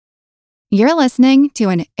You're listening to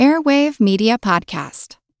an Airwave Media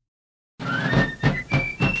Podcast.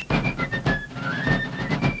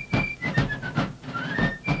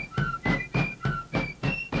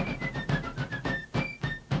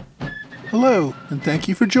 Hello, and thank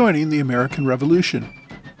you for joining the American Revolution.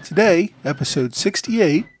 Today, episode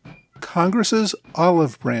 68, Congress's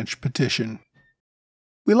Olive Branch Petition.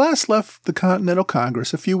 We last left the Continental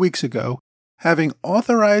Congress a few weeks ago, having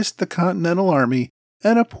authorized the Continental Army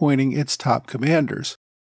and appointing its top commanders.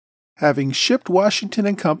 Having shipped Washington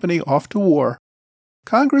and Company off to war,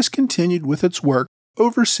 Congress continued with its work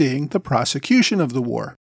overseeing the prosecution of the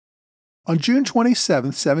war. On June 27,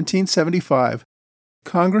 1775,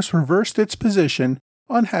 Congress reversed its position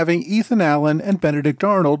on having Ethan Allen and Benedict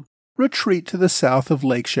Arnold retreat to the south of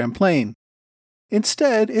Lake Champlain.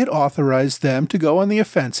 Instead, it authorized them to go on the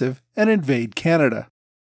offensive and invade Canada.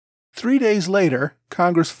 3 days later,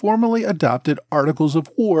 Congress formally adopted Articles of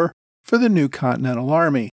War for the new Continental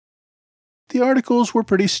Army. The articles were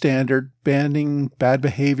pretty standard, banning bad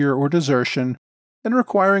behavior or desertion, and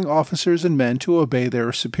requiring officers and men to obey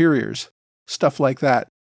their superiors. Stuff like that.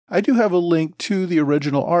 I do have a link to the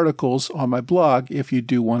original articles on my blog if you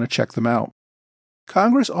do want to check them out.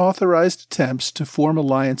 Congress authorized attempts to form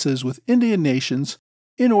alliances with Indian nations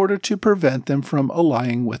in order to prevent them from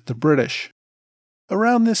allying with the British.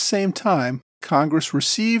 Around this same time, Congress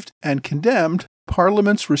received and condemned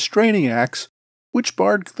Parliament's Restraining Acts, which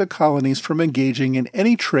barred the colonies from engaging in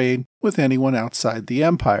any trade with anyone outside the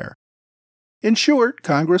empire. In short,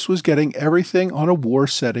 Congress was getting everything on a war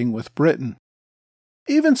setting with Britain.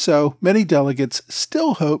 Even so, many delegates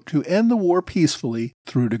still hoped to end the war peacefully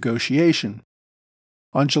through negotiation.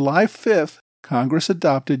 On July 5th, Congress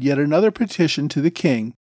adopted yet another petition to the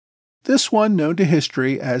king, this one known to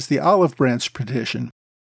history as the Olive Branch Petition.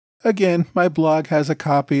 Again, my blog has a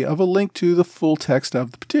copy of a link to the full text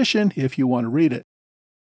of the petition if you want to read it.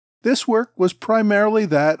 This work was primarily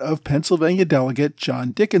that of Pennsylvania delegate John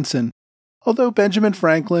Dickinson, although Benjamin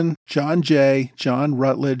Franklin, John Jay, John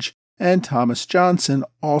Rutledge, and Thomas Johnson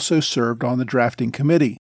also served on the drafting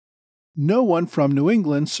committee. No one from New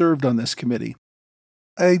England served on this committee.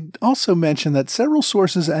 I also mentioned that several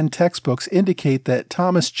sources and textbooks indicate that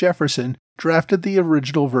Thomas Jefferson drafted the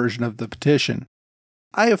original version of the petition.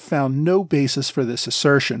 I have found no basis for this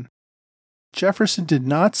assertion. Jefferson did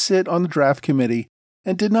not sit on the draft committee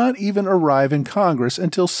and did not even arrive in Congress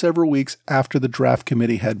until several weeks after the draft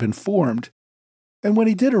committee had been formed. And when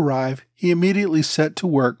he did arrive, he immediately set to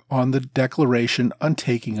work on the Declaration on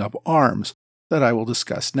Taking Up Arms, that I will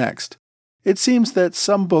discuss next. It seems that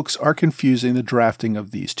some books are confusing the drafting of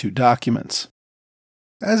these two documents.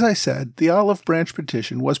 As I said, the Olive Branch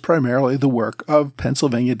Petition was primarily the work of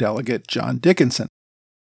Pennsylvania delegate John Dickinson.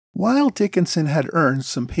 While Dickinson had earned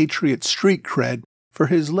some Patriot street cred for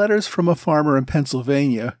his letters from a farmer in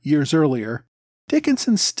Pennsylvania years earlier,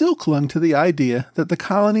 Dickinson still clung to the idea that the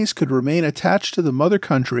colonies could remain attached to the mother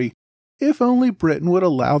country if only Britain would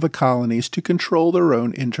allow the colonies to control their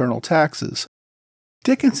own internal taxes.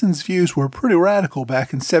 Dickinson's views were pretty radical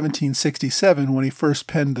back in 1767 when he first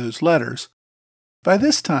penned those letters. By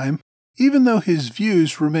this time, even though his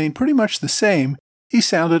views remained pretty much the same, he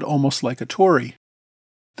sounded almost like a Tory.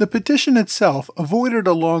 The petition itself avoided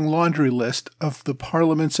a long laundry list of the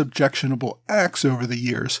Parliament's objectionable acts over the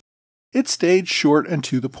years. It stayed short and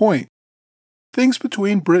to the point. Things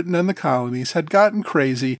between Britain and the colonies had gotten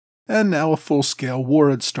crazy, and now a full-scale war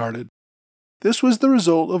had started. This was the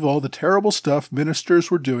result of all the terrible stuff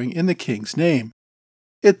ministers were doing in the king's name.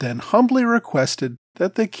 It then humbly requested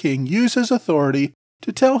that the king use his authority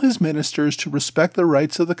to tell his ministers to respect the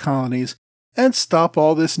rights of the colonies and stop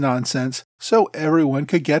all this nonsense so everyone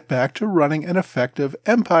could get back to running an effective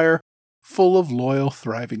empire full of loyal,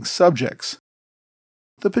 thriving subjects.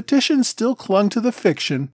 The petition still clung to the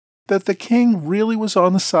fiction that the king really was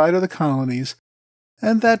on the side of the colonies,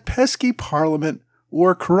 and that pesky Parliament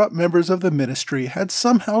or corrupt members of the ministry had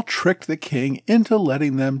somehow tricked the king into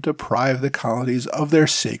letting them deprive the colonies of their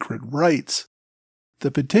sacred rights. The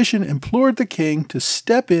petition implored the king to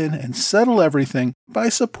step in and settle everything by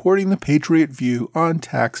supporting the Patriot view on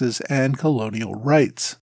taxes and colonial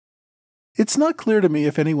rights. It's not clear to me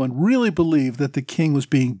if anyone really believed that the king was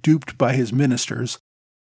being duped by his ministers.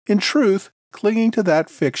 In truth, clinging to that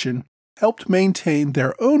fiction helped maintain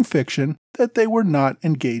their own fiction that they were not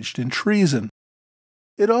engaged in treason.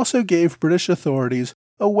 It also gave British authorities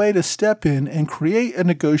a way to step in and create a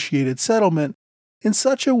negotiated settlement in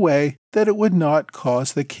such a way that it would not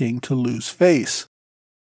cause the king to lose face.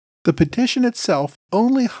 The petition itself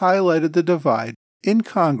only highlighted the divide in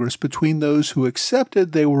Congress between those who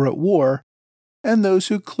accepted they were at war and those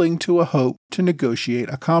who cling to a hope to negotiate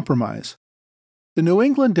a compromise. The New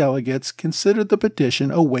England delegates considered the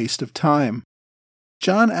petition a waste of time.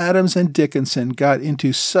 John Adams and Dickinson got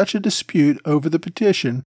into such a dispute over the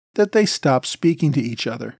petition that they stopped speaking to each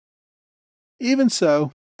other. Even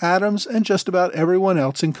so, Adams and just about everyone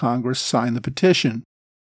else in Congress signed the petition.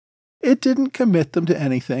 It didn't commit them to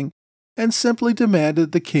anything, and simply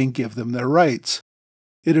demanded the king give them their rights.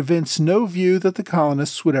 It evinced no view that the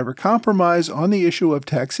colonists would ever compromise on the issue of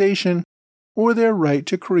taxation or their right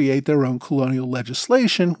to create their own colonial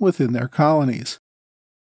legislation within their colonies.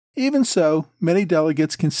 Even so, many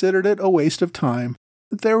delegates considered it a waste of time,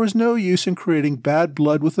 that there was no use in creating bad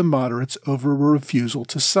blood with the moderates over a refusal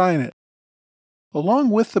to sign it. Along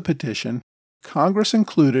with the petition, Congress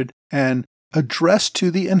included an Address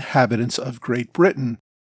to the Inhabitants of Great Britain,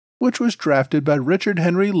 which was drafted by Richard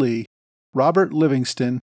Henry Lee, Robert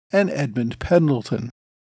Livingston, and Edmund Pendleton.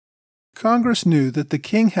 Congress knew that the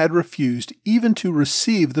king had refused even to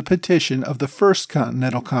receive the petition of the First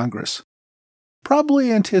Continental Congress.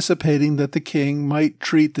 Probably anticipating that the king might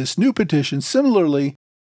treat this new petition similarly,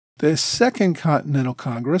 the Second Continental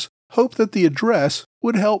Congress hoped that the address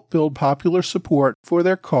would help build popular support for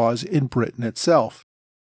their cause in Britain itself.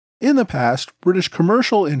 In the past, British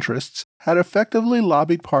commercial interests had effectively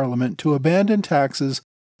lobbied Parliament to abandon taxes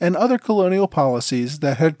and other colonial policies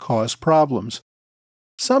that had caused problems.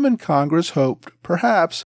 Some in Congress hoped,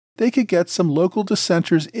 perhaps, they could get some local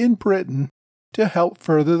dissenters in Britain to help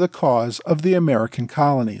further the cause of the American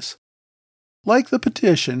colonies. Like the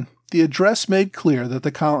petition, the address made clear that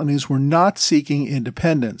the colonies were not seeking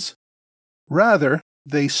independence. Rather,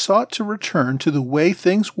 they sought to return to the way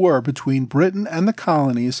things were between Britain and the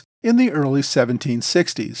colonies in the early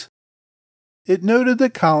 1760s. It noted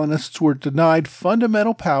that colonists were denied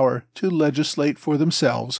fundamental power to legislate for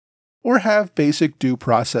themselves or have basic due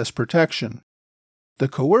process protection. The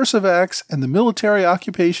coercive acts and the military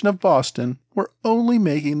occupation of Boston were only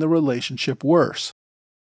making the relationship worse.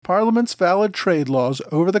 Parliament's valid trade laws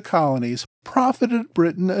over the colonies profited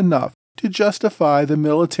Britain enough to justify the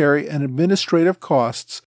military and administrative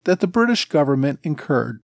costs that the British government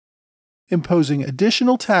incurred. Imposing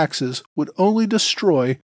additional taxes would only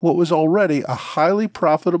destroy what was already a highly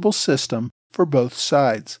profitable system for both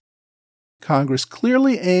sides. Congress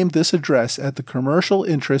clearly aimed this address at the commercial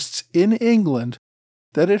interests in England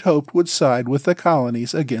that it hoped would side with the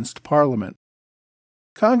colonies against Parliament.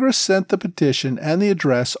 Congress sent the petition and the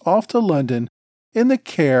address off to London in the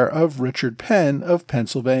care of Richard Penn of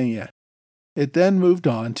Pennsylvania. It then moved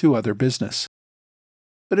on to other business.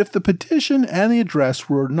 But if the petition and the address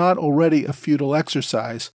were not already a futile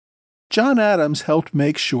exercise, John Adams helped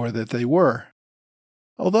make sure that they were.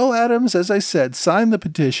 Although Adams, as I said, signed the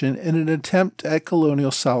petition in an attempt at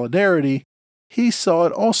colonial solidarity, he saw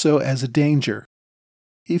it also as a danger.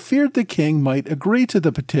 He feared the king might agree to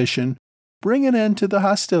the petition, bring an end to the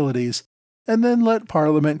hostilities, and then let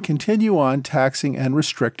Parliament continue on taxing and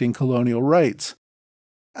restricting colonial rights.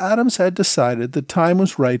 Adams had decided the time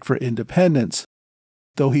was right for independence,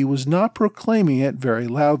 though he was not proclaiming it very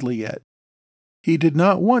loudly yet. He did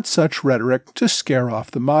not want such rhetoric to scare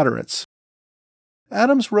off the moderates.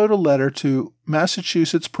 Adams wrote a letter to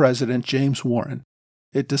Massachusetts President James Warren.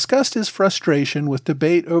 It discussed his frustration with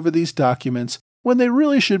debate over these documents when they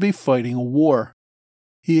really should be fighting a war.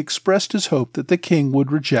 He expressed his hope that the king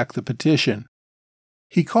would reject the petition.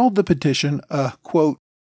 He called the petition a, quote,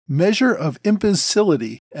 measure of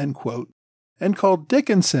imbecility, end quote, and called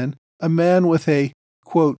Dickinson a man with a,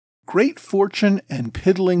 quote, great fortune and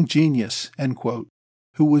piddling genius, end quote,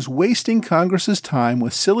 who was wasting Congress's time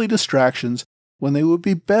with silly distractions when they would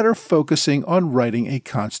be better focusing on writing a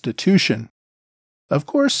constitution. Of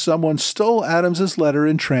course, someone stole Adams's letter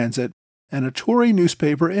in transit, and a Tory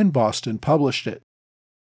newspaper in Boston published it.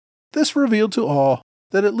 This revealed to all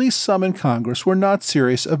that at least some in Congress were not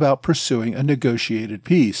serious about pursuing a negotiated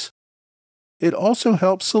peace. It also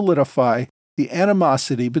helped solidify the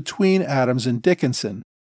animosity between Adams and Dickinson,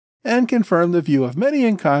 and confirmed the view of many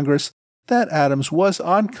in Congress that Adams was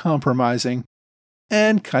uncompromising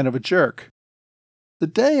and kind of a jerk. The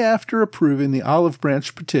day after approving the Olive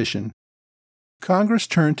Branch petition, Congress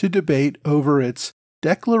turned to debate over its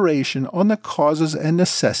declaration on the causes and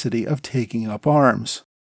necessity of taking up arms.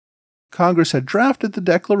 Congress had drafted the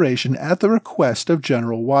declaration at the request of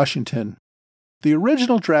General Washington. The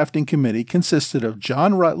original drafting committee consisted of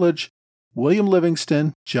John Rutledge, William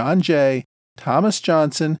Livingston, John Jay, Thomas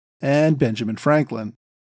Johnson, and Benjamin Franklin.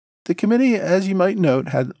 The committee, as you might note,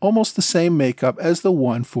 had almost the same makeup as the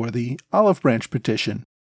one for the Olive Branch petition,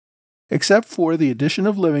 except for the addition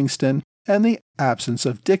of Livingston and the absence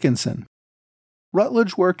of Dickinson.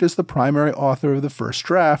 Rutledge worked as the primary author of the first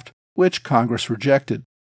draft, which Congress rejected.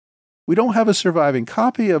 We don't have a surviving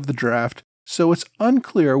copy of the draft, so it's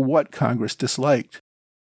unclear what Congress disliked.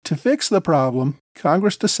 To fix the problem,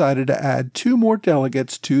 Congress decided to add 2 more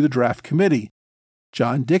delegates to the draft committee,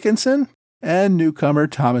 John Dickinson and newcomer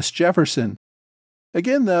Thomas Jefferson.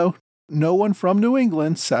 Again, though, no one from New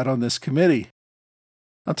England sat on this committee.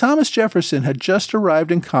 Now, Thomas Jefferson had just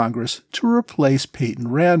arrived in Congress to replace Peyton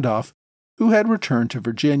Randolph, who had returned to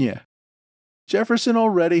Virginia. Jefferson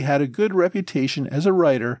already had a good reputation as a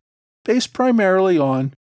writer, based primarily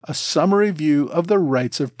on a summary view of the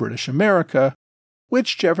rights of British America,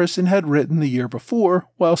 which Jefferson had written the year before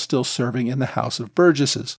while still serving in the House of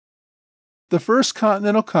Burgesses. The First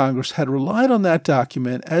Continental Congress had relied on that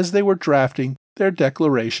document as they were drafting their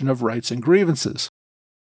Declaration of Rights and Grievances.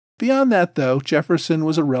 Beyond that, though, Jefferson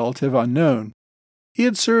was a relative unknown. He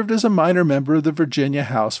had served as a minor member of the Virginia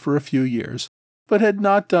House for a few years, but had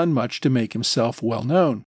not done much to make himself well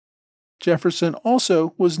known. Jefferson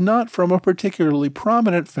also was not from a particularly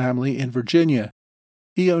prominent family in Virginia.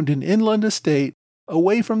 He owned an inland estate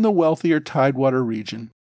away from the wealthier Tidewater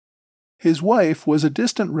region. His wife was a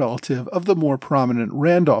distant relative of the more prominent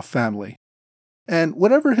Randolph family. And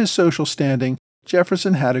whatever his social standing,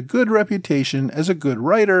 Jefferson had a good reputation as a good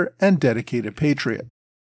writer and dedicated patriot.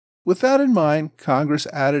 With that in mind, Congress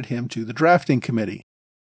added him to the drafting committee.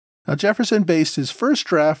 Now, Jefferson based his first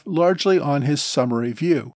draft largely on his summary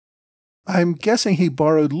view. I'm guessing he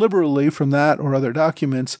borrowed liberally from that or other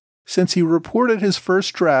documents, since he reported his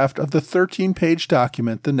first draft of the 13-page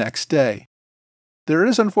document the next day. There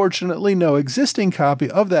is unfortunately no existing copy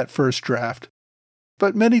of that first draft,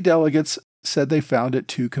 but many delegates said they found it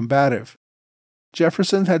too combative.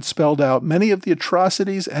 Jefferson had spelled out many of the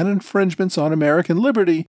atrocities and infringements on American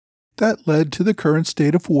liberty that led to the current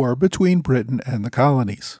state of war between Britain and the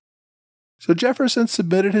colonies. So Jefferson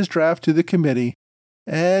submitted his draft to the committee,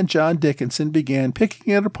 and John Dickinson began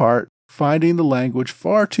picking it apart, finding the language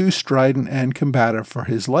far too strident and combative for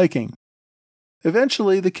his liking.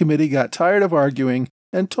 Eventually, the committee got tired of arguing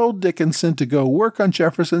and told Dickinson to go work on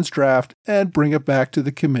Jefferson's draft and bring it back to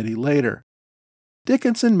the committee later.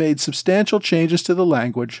 Dickinson made substantial changes to the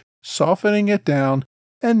language, softening it down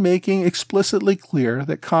and making explicitly clear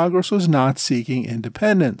that Congress was not seeking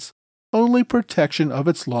independence, only protection of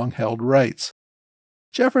its long-held rights.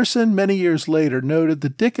 Jefferson, many years later, noted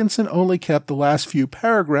that Dickinson only kept the last few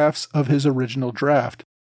paragraphs of his original draft.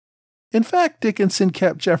 In fact, Dickinson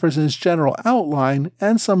kept Jefferson's general outline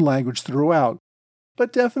and some language throughout,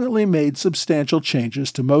 but definitely made substantial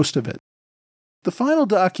changes to most of it. The final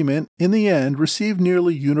document, in the end, received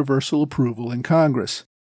nearly universal approval in Congress.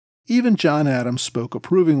 Even John Adams spoke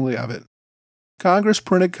approvingly of it. Congress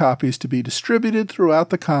printed copies to be distributed throughout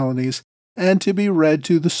the colonies and to be read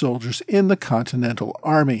to the soldiers in the Continental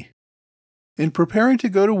Army. In preparing to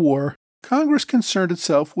go to war, Congress concerned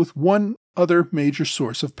itself with one other major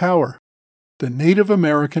source of power: the Native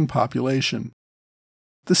American population.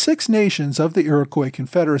 The 6 nations of the Iroquois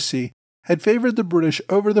Confederacy had favored the British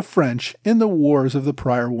over the French in the wars of the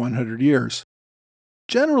prior 100 years.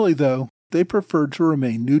 Generally, though, they preferred to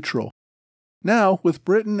remain neutral. Now, with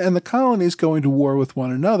Britain and the colonies going to war with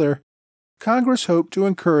one another, Congress hoped to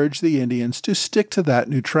encourage the Indians to stick to that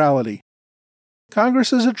neutrality.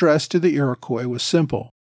 Congress's address to the Iroquois was simple.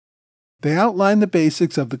 They outlined the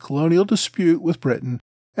basics of the colonial dispute with Britain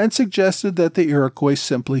and suggested that the Iroquois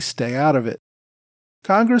simply stay out of it.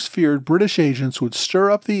 Congress feared British agents would stir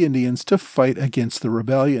up the Indians to fight against the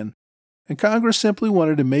rebellion, and Congress simply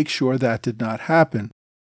wanted to make sure that did not happen.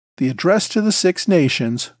 The address to the 6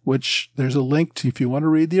 nations, which there's a link to if you want to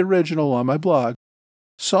read the original on my blog,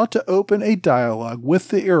 sought to open a dialogue with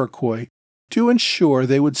the Iroquois to ensure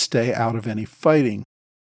they would stay out of any fighting.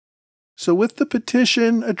 So with the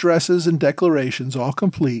petition, addresses, and declarations all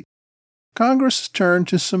complete, Congress turned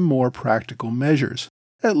to some more practical measures,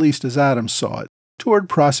 at least as Adams saw it, toward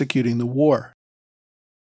prosecuting the war.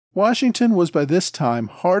 Washington was by this time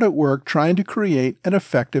hard at work trying to create an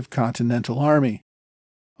effective Continental Army.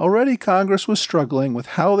 Already Congress was struggling with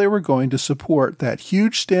how they were going to support that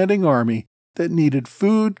huge standing army that needed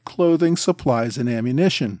food, clothing, supplies, and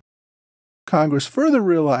ammunition. Congress further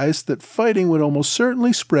realized that fighting would almost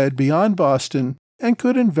certainly spread beyond Boston and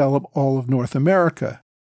could envelop all of North America.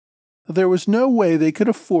 There was no way they could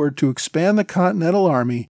afford to expand the Continental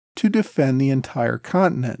Army to defend the entire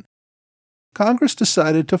continent. Congress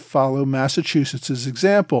decided to follow Massachusetts'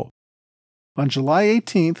 example. On July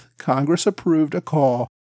 18th, Congress approved a call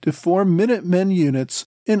to form Minutemen units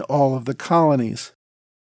in all of the colonies.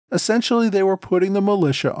 Essentially, they were putting the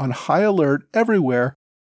militia on high alert everywhere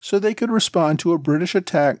so they could respond to a British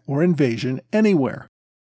attack or invasion anywhere.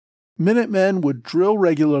 Minutemen would drill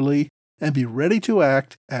regularly and be ready to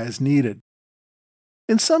act as needed.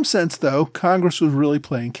 In some sense, though, Congress was really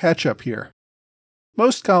playing catch-up here.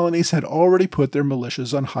 Most colonies had already put their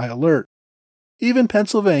militias on high alert. Even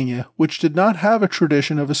Pennsylvania, which did not have a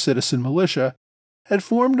tradition of a citizen militia, had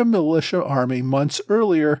formed a militia army months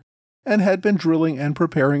earlier and had been drilling and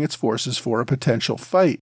preparing its forces for a potential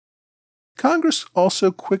fight. Congress also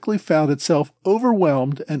quickly found itself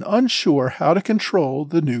overwhelmed and unsure how to control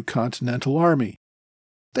the new Continental Army.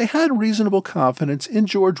 They had reasonable confidence in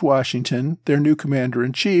George Washington, their new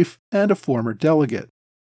commander-in-chief and a former delegate.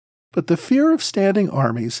 But the fear of standing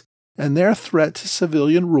armies and their threat to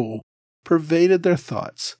civilian rule pervaded their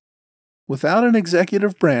thoughts. Without an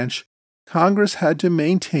executive branch, Congress had to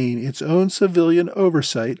maintain its own civilian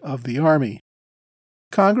oversight of the Army.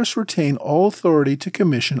 Congress retained all authority to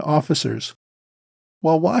commission officers.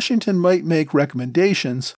 While Washington might make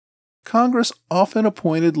recommendations, Congress often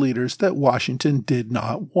appointed leaders that Washington did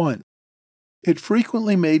not want. It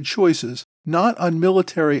frequently made choices not on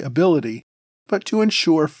military ability, but to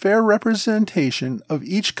ensure fair representation of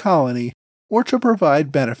each colony or to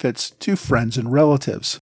provide benefits to friends and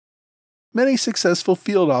relatives. Many successful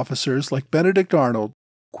field officers like Benedict Arnold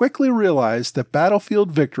quickly realized that battlefield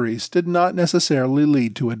victories did not necessarily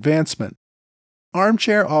lead to advancement.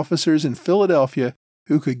 Armchair officers in Philadelphia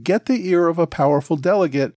who could get the ear of a powerful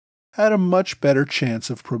delegate had a much better chance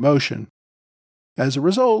of promotion. As a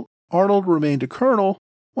result, Arnold remained a colonel,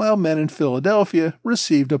 while men in Philadelphia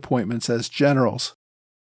received appointments as generals.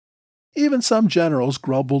 Even some generals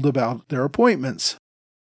grumbled about their appointments.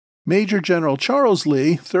 Major General Charles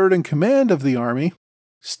Lee, third in command of the Army,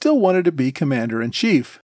 still wanted to be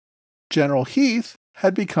commander-in-chief. General Heath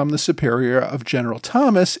had become the superior of General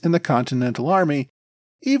Thomas in the Continental Army,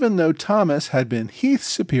 even though Thomas had been Heath's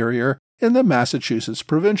superior in the Massachusetts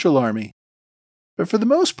Provincial Army. But for the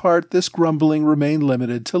most part, this grumbling remained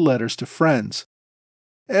limited to letters to friends.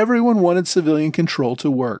 Everyone wanted civilian control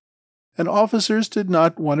to work, and officers did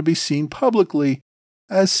not want to be seen publicly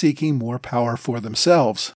as seeking more power for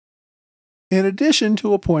themselves. In addition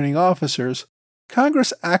to appointing officers,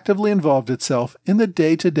 Congress actively involved itself in the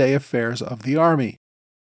day-to-day affairs of the Army.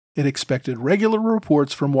 It expected regular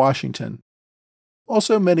reports from Washington.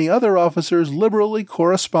 Also, many other officers liberally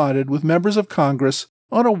corresponded with members of Congress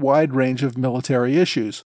on a wide range of military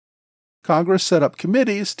issues. Congress set up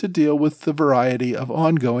committees to deal with the variety of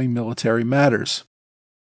ongoing military matters.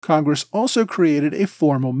 Congress also created a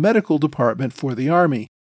formal medical department for the Army.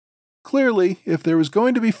 Clearly, if there was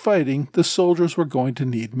going to be fighting, the soldiers were going to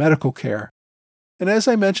need medical care. And as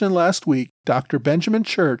I mentioned last week, Dr. Benjamin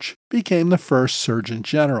Church became the first Surgeon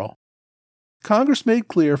General. Congress made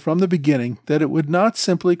clear from the beginning that it would not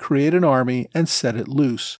simply create an army and set it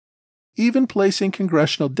loose. Even placing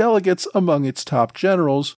congressional delegates among its top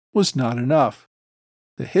generals was not enough.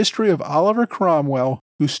 The history of Oliver Cromwell,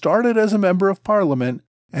 who started as a member of Parliament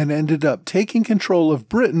and ended up taking control of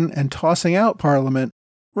Britain and tossing out Parliament,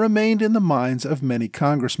 remained in the minds of many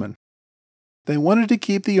congressmen. They wanted to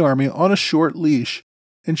keep the Army on a short leash,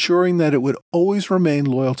 ensuring that it would always remain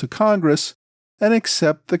loyal to Congress and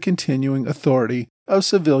accept the continuing authority of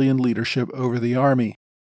civilian leadership over the Army.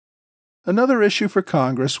 Another issue for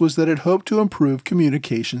Congress was that it hoped to improve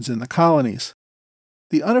communications in the colonies.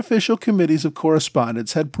 The unofficial committees of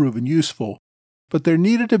correspondence had proven useful, but there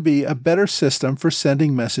needed to be a better system for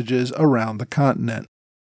sending messages around the continent,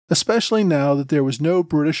 especially now that there was no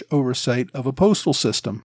British oversight of a postal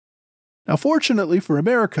system. Now, fortunately for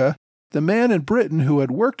America, the man in Britain who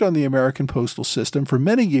had worked on the American postal system for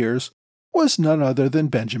many years was none other than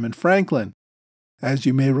Benjamin Franklin. As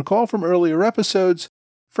you may recall from earlier episodes,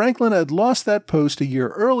 Franklin had lost that post a year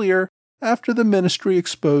earlier after the ministry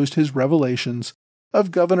exposed his revelations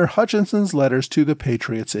of Governor Hutchinson's letters to the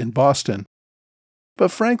Patriots in Boston.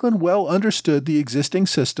 But Franklin well understood the existing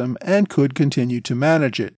system and could continue to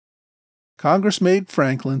manage it. Congress made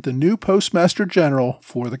Franklin the new Postmaster General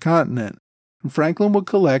for the continent, and Franklin would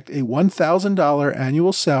collect a $1,000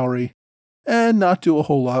 annual salary and not do a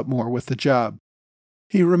whole lot more with the job.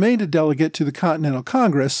 He remained a delegate to the Continental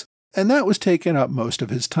Congress, and that was taking up most of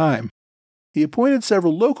his time. He appointed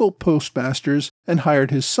several local postmasters and hired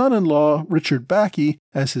his son-in-law, Richard Backey,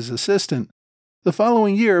 as his assistant. The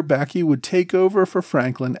following year, Backey would take over for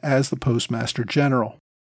Franklin as the Postmaster General.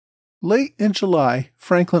 Late in July,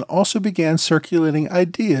 Franklin also began circulating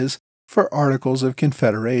ideas for Articles of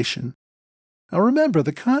Confederation. Now remember,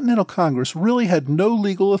 the Continental Congress really had no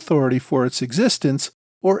legal authority for its existence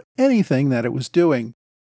or anything that it was doing.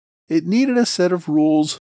 It needed a set of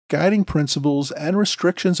rules, guiding principles, and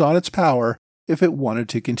restrictions on its power if it wanted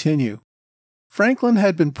to continue. Franklin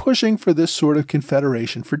had been pushing for this sort of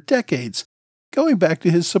confederation for decades, going back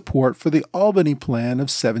to his support for the Albany Plan of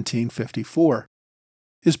 1754.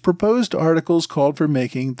 His proposed articles called for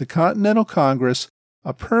making the Continental Congress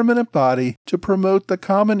a permanent body to promote the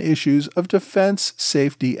common issues of defense,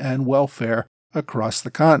 safety, and welfare across the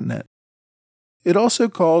continent. It also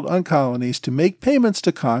called on colonies to make payments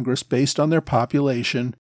to Congress based on their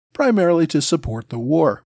population, primarily to support the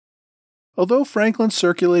war. Although Franklin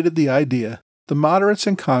circulated the idea, the moderates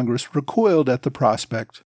in Congress recoiled at the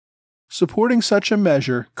prospect. Supporting such a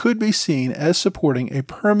measure could be seen as supporting a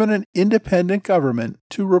permanent independent government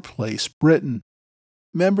to replace Britain.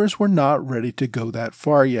 Members were not ready to go that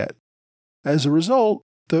far yet. As a result,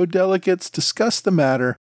 though delegates discussed the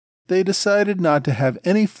matter, they decided not to have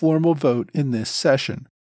any formal vote in this session.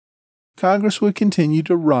 Congress would continue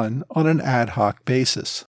to run on an ad hoc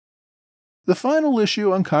basis. The final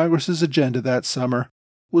issue on Congress's agenda that summer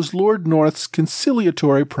was Lord North's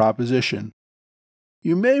conciliatory proposition.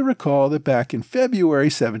 You may recall that back in February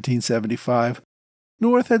 1775,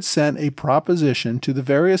 North had sent a proposition to the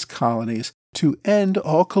various colonies to end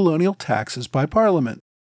all colonial taxes by Parliament.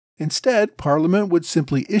 Instead, Parliament would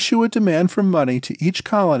simply issue a demand for money to each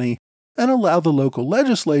colony and allow the local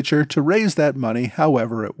legislature to raise that money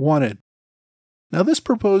however it wanted. Now, this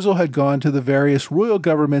proposal had gone to the various royal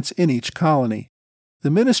governments in each colony. The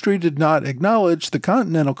ministry did not acknowledge the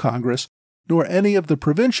Continental Congress nor any of the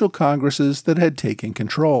provincial congresses that had taken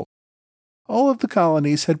control. All of the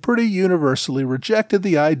colonies had pretty universally rejected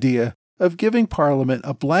the idea of giving Parliament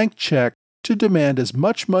a blank check to demand as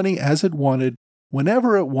much money as it wanted,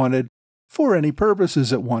 whenever it wanted, for any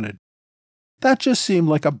purposes it wanted. That just seemed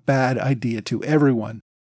like a bad idea to everyone.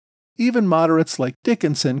 Even moderates like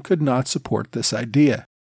Dickinson could not support this idea.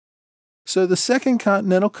 So the Second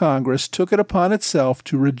Continental Congress took it upon itself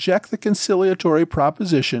to reject the conciliatory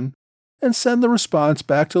proposition and send the response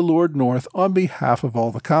back to Lord North on behalf of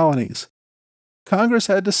all the colonies. Congress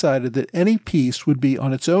had decided that any peace would be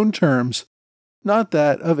on its own terms, not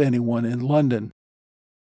that of anyone in London.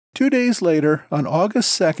 2 days later, on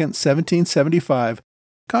August 2, 1775,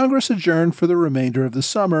 Congress adjourned for the remainder of the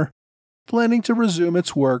summer, planning to resume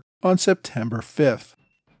its work on September 5th.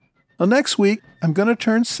 Now, next week, I'm going to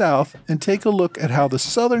turn south and take a look at how the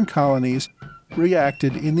southern colonies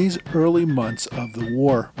reacted in these early months of the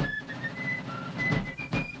war.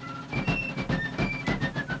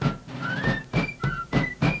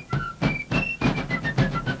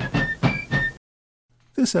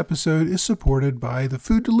 This episode is supported by the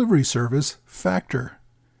food delivery service Factor.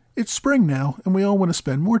 It's spring now, and we all want to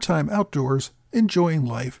spend more time outdoors, enjoying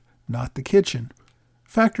life, not the kitchen.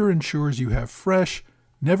 Factor ensures you have fresh,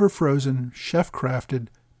 never frozen, chef-crafted,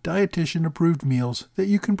 dietitian-approved meals that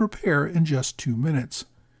you can prepare in just 2 minutes.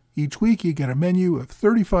 Each week you get a menu of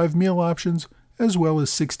 35 meal options, as well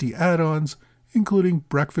as 60 add-ons, including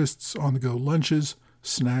breakfasts, on-the-go lunches,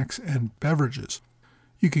 snacks, and beverages.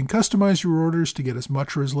 You can customize your orders to get as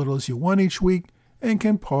much or as little as you want each week, and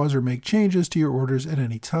can pause or make changes to your orders at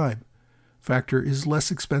any time. Factor is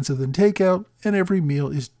less expensive than takeout, and every meal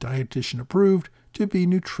is dietitian approved to be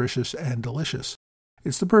nutritious and delicious.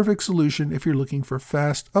 It's the perfect solution if you're looking for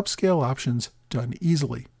fast, upscale options done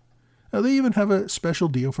easily. Now, they even have a special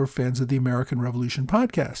deal for fans of the American Revolution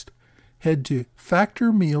podcast. Head to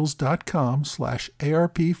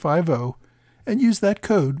factormeals.com/ARP50 and use that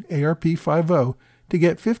code ARP50 to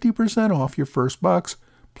get 50% off your first box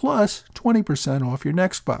plus 20% off your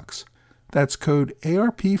next box. That's code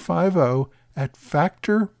ARP50 at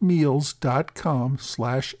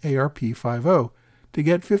factormeals.com/ARP50 to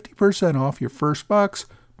get 50% off your first box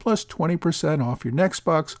plus 20% off your next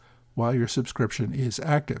box while your subscription is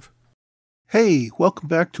active. Hey, welcome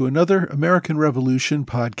back to another American Revolution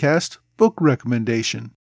podcast book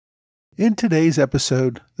recommendation. In today's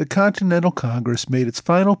episode, the Continental Congress made its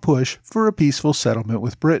final push for a peaceful settlement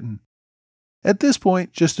with Britain. At this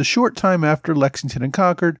point, just a short time after Lexington and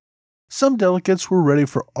Concord, some delegates were ready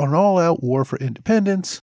for an all-out war for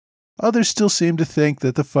independence. Others still seem to think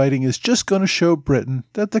that the fighting is just going to show Britain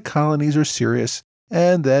that the colonies are serious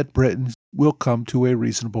and that Britain will come to a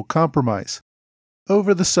reasonable compromise.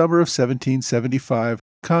 Over the summer of 1775,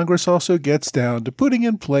 Congress also gets down to putting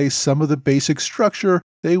in place some of the basic structure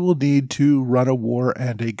they will need to run a war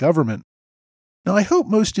and a government. Now, I hope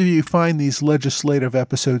most of you find these legislative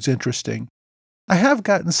episodes interesting. I have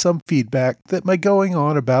gotten some feedback that my going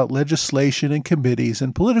on about legislation and committees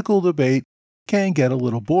and political debate can get a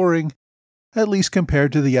little boring, at least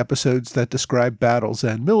compared to the episodes that describe battles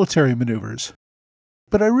and military maneuvers.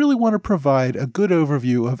 But I really want to provide a good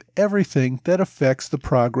overview of everything that affects the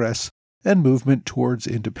progress and movement towards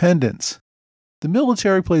independence. The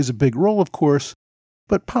military plays a big role, of course,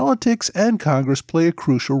 but politics and Congress play a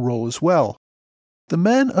crucial role as well. The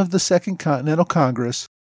men of the Second Continental Congress,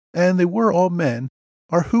 and they were all men,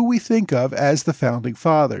 are who we think of as the Founding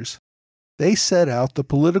Fathers. They set out the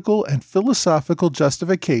political and philosophical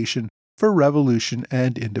justification for revolution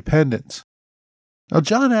and independence. Now,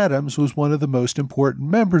 John Adams was one of the most important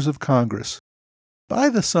members of Congress. By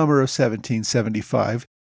the summer of 1775,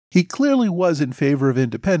 he clearly was in favor of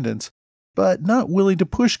independence, but not willing to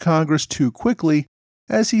push Congress too quickly,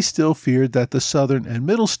 as he still feared that the southern and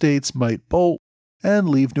middle states might bolt and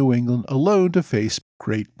leave New England alone to face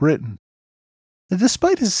Great Britain. And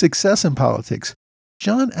despite his success in politics,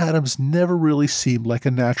 John Adams never really seemed like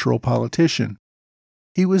a natural politician.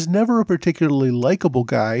 He was never a particularly likable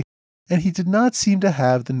guy, and he did not seem to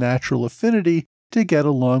have the natural affinity to get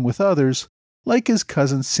along with others, like his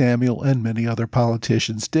cousin Samuel and many other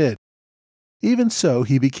politicians did. Even so,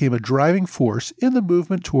 he became a driving force in the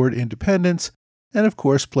movement toward independence, and of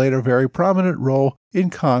course played a very prominent role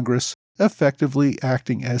in Congress, effectively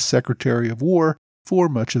acting as Secretary of War for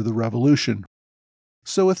much of the Revolution.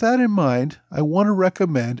 So with that in mind, I want to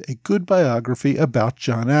recommend a good biography about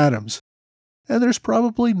John Adams, and there's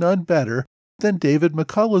probably none better than David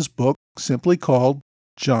McCullough's book simply called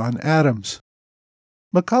John Adams.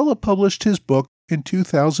 McCullough published his book in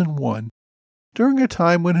 2001 during a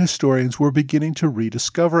time when historians were beginning to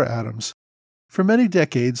rediscover Adams. For many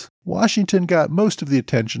decades, Washington got most of the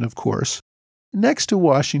attention, of course. Next to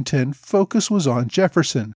Washington, focus was on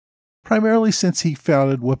Jefferson, primarily since he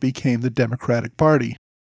founded what became the Democratic Party.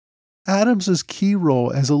 Adams's key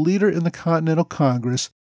role as a leader in the Continental Congress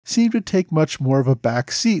seemed to take much more of a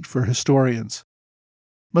back seat for historians.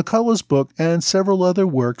 McCullough's book and several other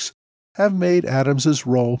works have made Adams's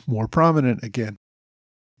role more prominent again.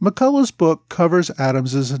 McCullough's book covers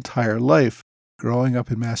Adams's entire life, growing up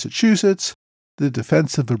in Massachusetts, the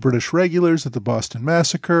defense of the British regulars at the Boston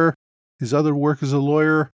Massacre, his other work as a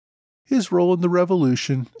lawyer, his role in the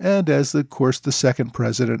Revolution, and as, of course, the second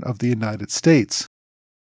President of the United States.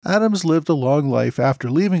 Adams lived a long life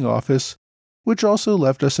after leaving office, which also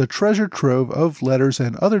left us a treasure trove of letters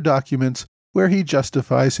and other documents where he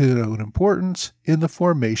justifies his own importance in the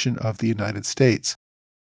formation of the United States.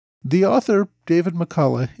 The author, David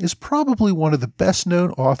McCullough, is probably one of the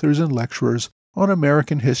best-known authors and lecturers on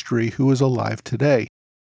American history who is alive today.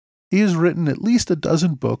 He has written at least a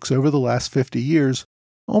dozen books over the last 50 years,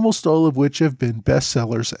 almost all of which have been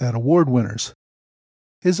bestsellers and award winners.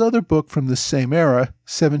 His other book from this same era,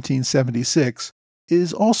 1776,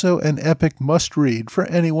 is also an epic must-read for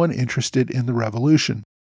anyone interested in the Revolution.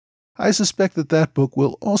 I suspect that book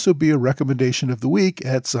will also be a recommendation of the week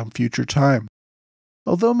at some future time.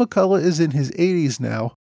 Although McCullough is in his 80s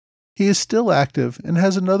now, he is still active and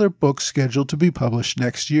has another book scheduled to be published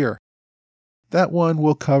next year. That one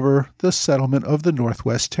will cover the settlement of the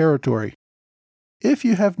Northwest Territory. If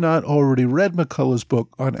you have not already read McCullough's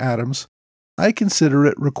book on Adams, I consider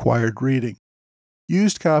it required reading.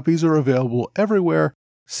 Used copies are available everywhere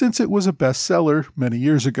since it was a bestseller many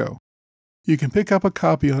years ago. You can pick up a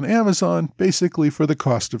copy on Amazon basically for the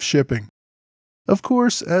cost of shipping. Of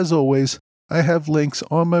course, as always, I have links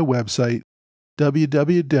on my website,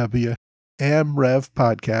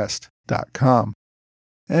 www.amrevpodcast.com.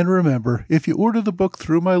 And remember, if you order the book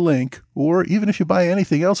through my link, or even if you buy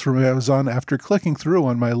anything else from Amazon after clicking through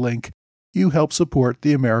on my link, you help support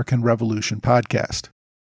the American Revolution podcast.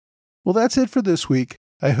 Well, that's it for this week.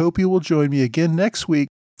 I hope you will join me again next week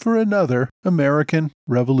for another American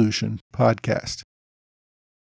Revolution podcast.